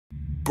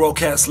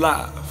Broadcast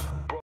live.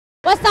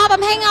 What's up?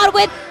 I'm hanging out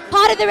with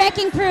part of the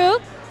Wrecking Crew,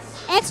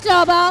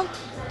 Ex-Global,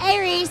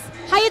 A-Reece.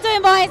 How you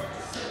doing, boys?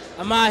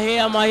 I'm out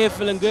here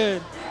feeling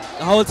good.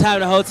 The whole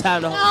time.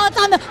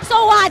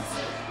 So what?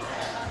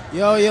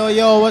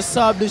 Yo, what's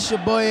up? This your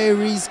boy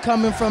A-Reece,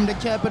 coming from the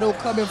capital,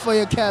 coming for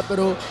your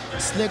capital.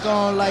 Slick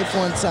on life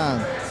one time.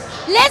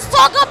 Let's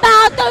talk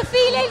about the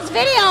Feelings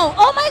video.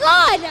 Oh my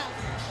God.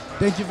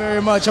 Thank you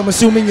very much. I'm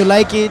assuming you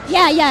like it.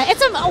 Yeah.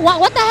 It's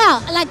what the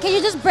hell? Like, can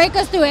you just break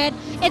us through it?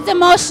 It's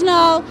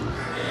emotional.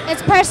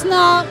 It's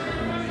personal.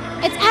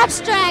 It's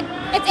abstract.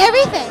 It's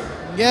everything.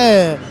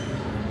 Yeah.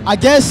 I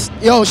guess,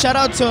 shout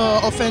out to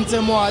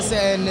Offente Moase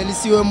and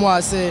Nelisiwe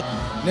Moase.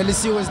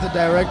 Nelisiwe is the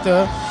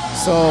director.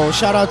 So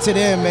shout out to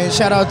them, and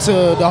shout out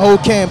to the whole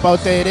camp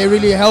out there. They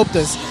really helped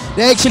us.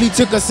 They actually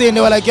took us in.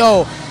 They were like,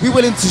 yo, we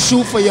willing to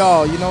shoot for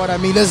y'all. You know what I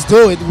mean? Let's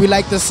do it. We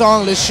like the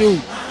song. Let's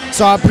shoot.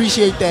 So I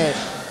appreciate that.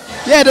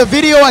 Yeah, the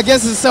video, I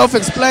guess, is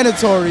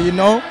self-explanatory, you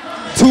know?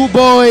 Two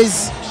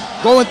boys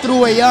going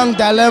through a young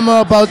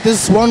dilemma about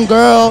this one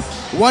girl.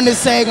 One is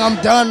saying,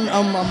 I'm done,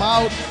 I'm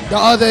out. The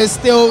other is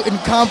still in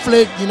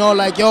conflict, you know,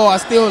 like, yo, I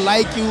still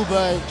like you,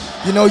 but,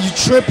 you know, you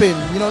tripping,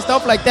 you know,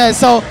 stuff like that.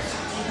 So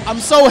I'm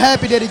so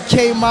happy that it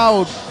came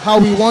out how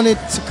we wanted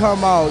to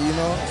come out, you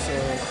know?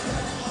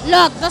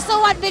 Look, the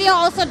So What video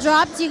also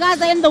dropped. You guys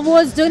are in the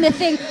woods doing the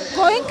thing,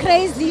 going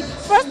crazy.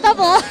 First of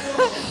all,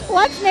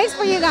 what's next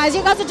for you guys?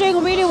 You guys are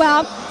doing really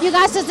well. You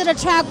guys just did a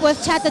track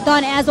with Chat the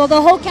Don as well.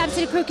 The whole Cap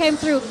City crew came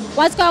through.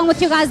 What's going on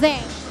with you guys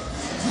there?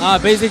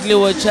 Basically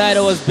with Chad,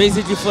 it was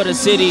basically for the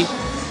city.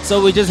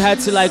 So we just had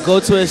to like go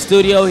to a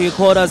studio. He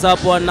called us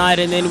up one night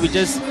and then we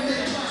just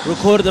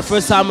recorded the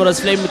first time with us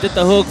Flame. We did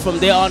the hook. From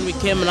there on we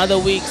came another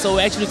week. So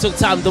we actually took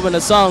time doing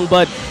the song,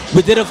 but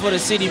we did it for the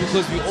city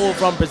because we all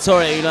from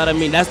Pretoria, you know what I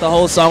mean? That's the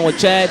whole song with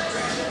Chad.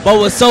 But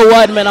with So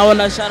What, man, I want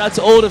to shout out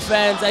to all the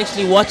fans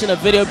actually watching the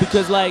video,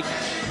 because like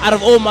out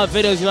of all my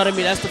videos, you know what I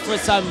mean, that's the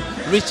first time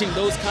reaching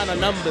those kind of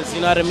numbers,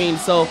 you know what I mean?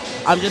 So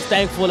I'm just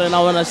thankful, and I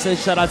want to send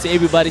shout out to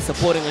everybody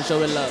supporting and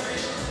showing love.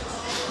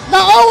 The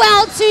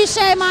Well Touche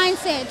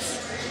Mindset.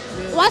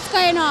 What's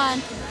going on?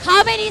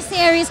 How many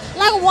series?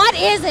 Like, what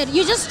is it?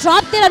 You just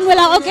dropped it and we're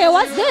like, okay,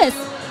 what's this?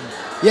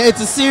 Yeah,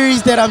 it's a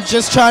series that I'm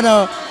just trying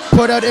to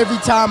put out every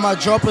time I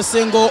drop a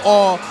single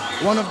or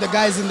one of the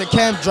guys in the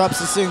camp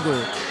drops a single.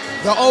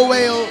 The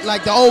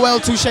Well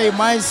Touche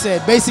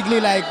Mindset. Basically,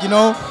 like, you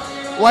know,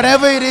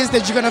 whatever it is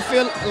that you're going to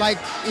feel like,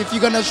 if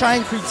you're going to try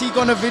and critique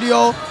on a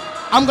video,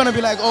 I'm going to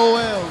be like, oh,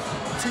 well,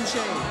 touche.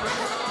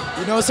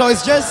 You know, so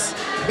it's just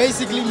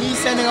basically me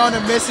sending out a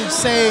message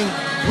saying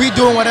we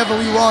doing whatever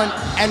we want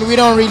and we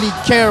don't really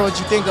care what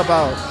you think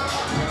about.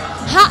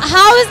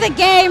 How is the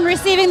game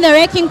receiving the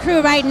Wrecking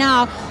Crew right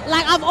now?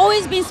 Like, I've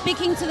always been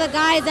speaking to the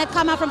guys that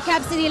come out from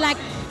Cap City. Like,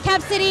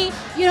 Cap City,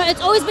 you know,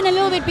 it's always been a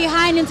little bit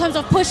behind in terms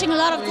of pushing a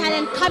lot of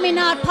talent, coming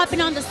out,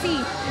 popping on the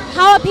scene.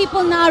 How are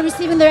people now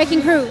receiving the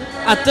Wrecking Crew?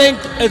 I think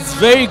it's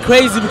very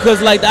crazy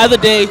because like the other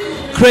day,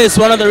 Chris,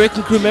 one of the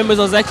Wrecking Crew members,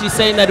 was actually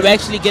saying that we're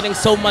actually getting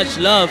so much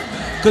love,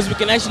 because we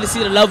can actually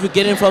see the love we're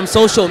getting from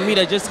social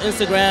media, just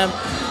Instagram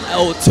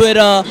or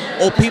Twitter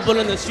or people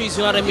in the streets,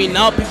 you know what I mean?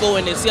 Now people,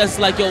 when they see us,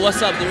 like, yo,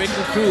 what's up, the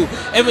Wrecking Crew?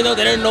 Even though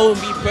they don't know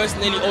me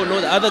personally or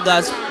know the other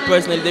guys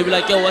personally, they be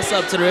like, yo, what's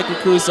up to the Wrecking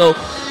Crew? So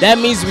that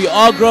means we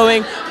are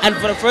growing, and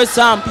for the first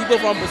time, people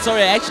from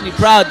Pretoria are actually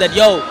proud that,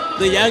 yo,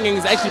 the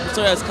youngins, actually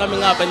Pretoria is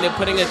coming up and they're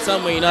putting it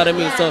somewhere, you know what I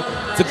mean? So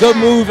it's a good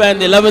move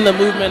and they're loving the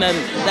movement and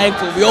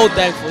thankful. We're all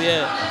thankful,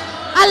 yeah.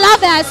 I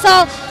love that.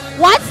 So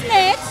what's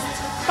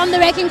next from the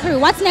Wrecking Crew?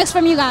 What's next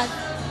from you guys?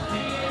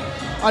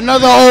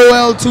 Another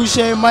Well Touche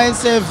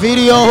Mindset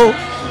video,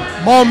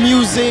 more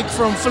music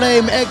from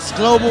Flame,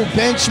 Ex-Global,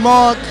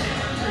 Benchmark,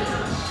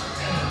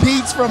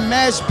 beats from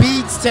Mash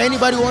Beats. To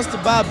anybody who wants to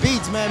buy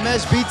beats, man,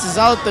 Mash Beats is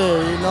out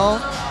there, you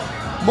know.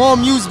 More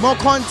music, more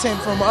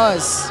content from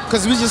us,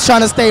 because we're just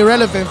trying to stay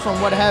relevant from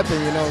what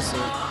happened, you know.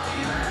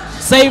 So.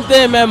 Same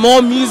thing, man,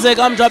 more music.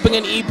 I'm dropping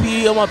an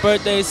EP on my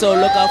birthday, so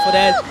look out for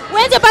that.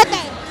 When's your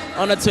birthday?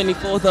 On the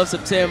 24th of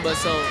September,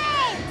 so.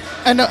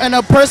 And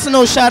a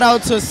personal shout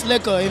out to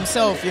Slicker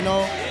himself, you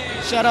know.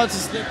 Shout out to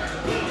Slicker.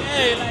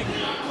 Yeah, like,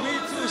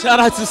 me too. Shout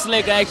out to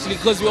Slicker, actually,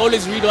 because we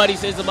always read what he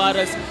says about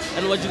us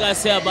and what you guys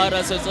say about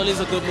us, so it's always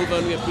a good move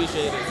and we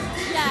appreciate it.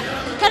 Yeah.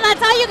 Can I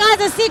tell you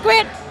guys a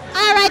secret?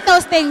 I write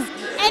those things.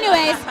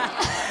 Anyways,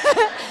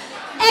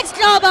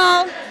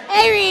 Ex-Global,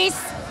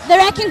 A-Reece, the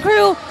Wrecking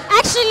Crew.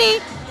 Actually,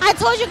 I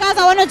told you guys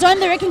I want to join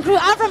the Wrecking Crew.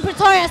 I'm from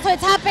Pretoria, so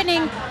it's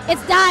happening.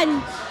 It's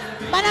done.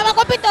 But I'm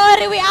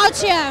we out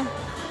here.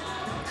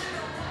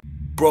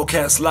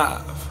 Broadcast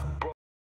live.